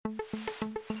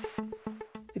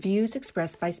views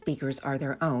expressed by speakers are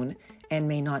their own and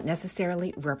may not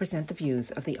necessarily represent the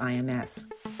views of the IMS.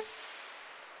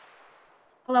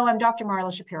 Hello, I'm Dr.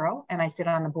 Marla Shapiro, and I sit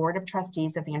on the Board of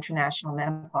Trustees of the International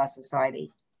Menopause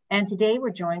Society. And today we're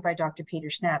joined by Dr. Peter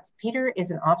Schnatz. Peter is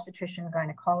an obstetrician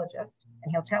gynecologist,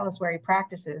 and he'll tell us where he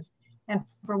practices. And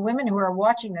for women who are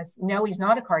watching this, no, he's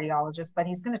not a cardiologist, but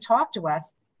he's going to talk to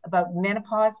us about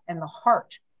menopause and the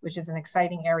heart, which is an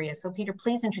exciting area. So Peter,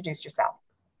 please introduce yourself.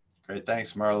 Great,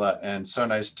 thanks, Marla. And so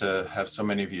nice to have so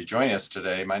many of you join us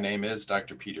today. My name is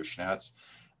Dr. Peter Schnatz.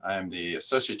 I am the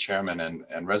Associate Chairman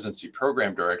and Residency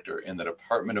Program Director in the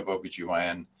Department of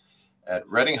OBGYN at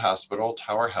Reading Hospital,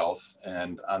 Tower Health,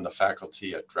 and on the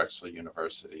faculty at Drexel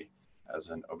University as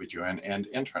an OBGYN and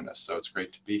internist. So it's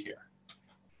great to be here.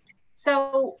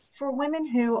 So for women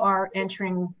who are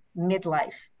entering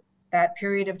midlife, that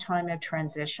period of time of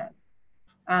transition,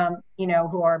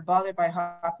 who are bothered by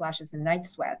hot flashes and night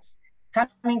sweats,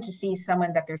 coming to see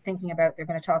someone that they're thinking about, they're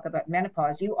going to talk about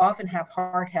menopause, you often have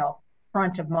heart health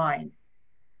front of mind.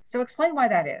 So explain why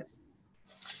that is.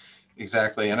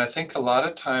 Exactly. And I think a lot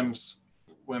of times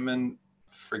women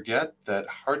forget that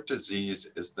heart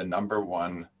disease is the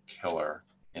 #1 killer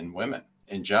in women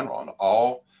in general. And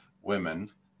all women,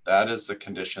 that is the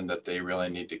condition that they really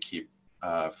need to keep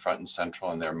front and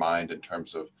central in their mind in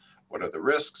terms of what are the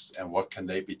risks and what can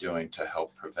they be doing to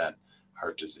help prevent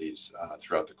heart disease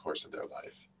throughout the course of their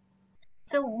life.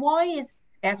 So why is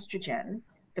estrogen,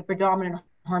 the predominant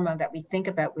hormone that we think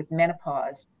about with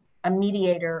menopause, a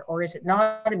mediator, or is it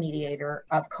not a mediator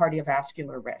of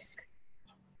cardiovascular risk?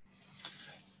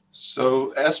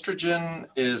 So estrogen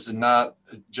is not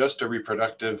just a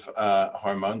reproductive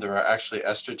hormone. There are actually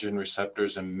estrogen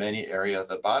receptors in many areas of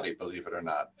the body, believe it or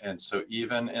not. And so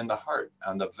even in the heart,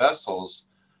 on the vessels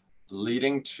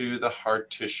leading to the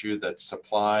heart tissue that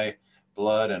supply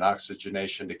blood and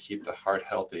oxygenation to keep the heart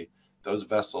healthy, those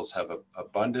vessels have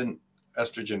abundant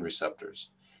estrogen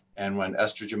receptors. And when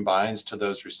estrogen binds to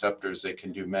those receptors, they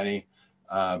can do many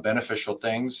beneficial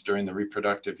things during the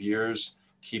reproductive years,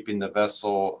 keeping the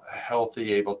vessel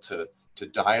healthy, able to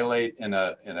dilate in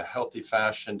a healthy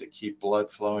fashion, to keep blood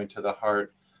flowing to the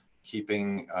heart,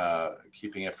 keeping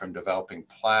it from developing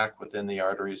plaque within the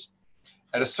arteries.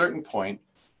 At a certain point,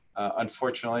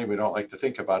 unfortunately, we don't like to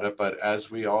think about it, but as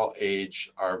we all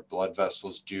age, our blood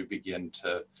vessels do begin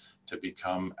to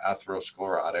become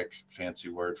atherosclerotic, fancy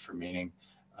word for meaning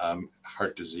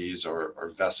heart disease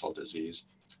or vessel disease.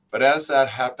 But as that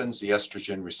happens, the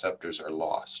estrogen receptors are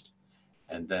lost.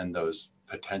 And then those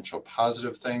potential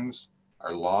positive things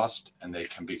are lost and they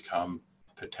can become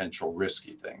potential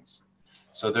risky things.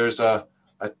 So there's a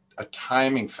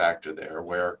timing factor there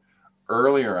where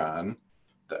earlier on,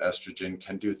 the estrogen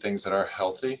can do things that are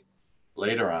healthy.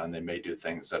 Later on, they may do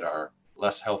things that are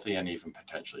less healthy and even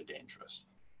potentially dangerous.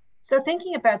 So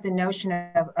thinking about the notion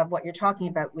of what you're talking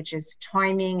about, which is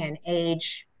timing and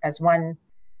age as one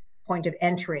point of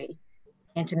entry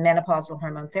into menopausal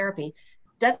hormone therapy,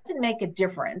 does it make a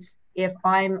difference if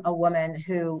I'm a woman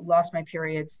who lost my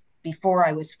periods before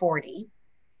I was 40,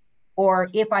 or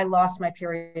if I lost my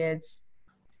periods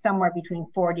somewhere between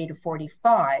 40 to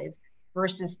 45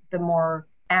 versus the more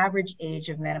average age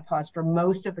of menopause for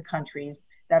most of the countries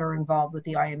that are involved with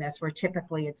the IMS, where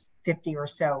typically it's 50 or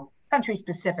so, country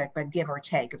specific, but give or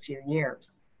take a few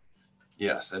years?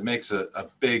 Yes, it makes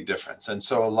a big difference. And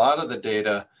so a lot of the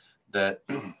data that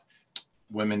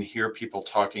women hear people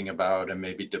talking about and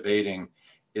maybe debating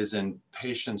is in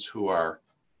patients who are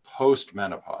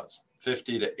post-menopause,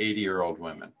 50 to 80-year-old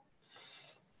women.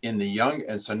 In the young,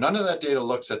 and so none of that data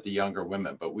looks at the younger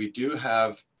women, but we do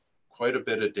have quite a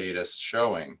bit of data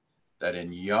showing that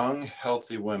in young,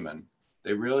 healthy women,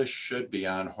 they really should be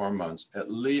on hormones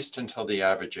at least until the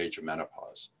average age of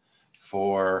menopause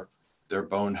for their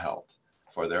bone health,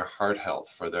 for their heart health,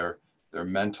 for their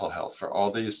mental health, for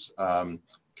all these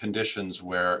conditions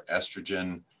where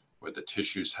estrogen, where the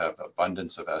tissues have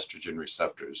abundance of estrogen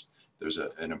receptors. There's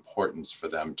an importance for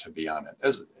them to be on it,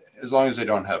 as long as they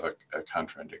don't have a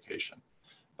contraindication.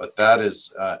 But that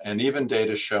is, and even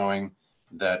data showing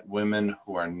that women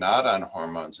who are not on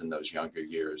hormones in those younger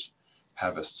years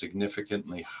have a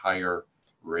significantly higher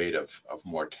rate of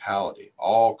mortality,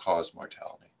 all-cause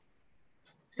mortality.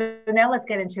 So now let's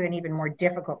get into an even more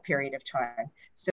difficult period of time. So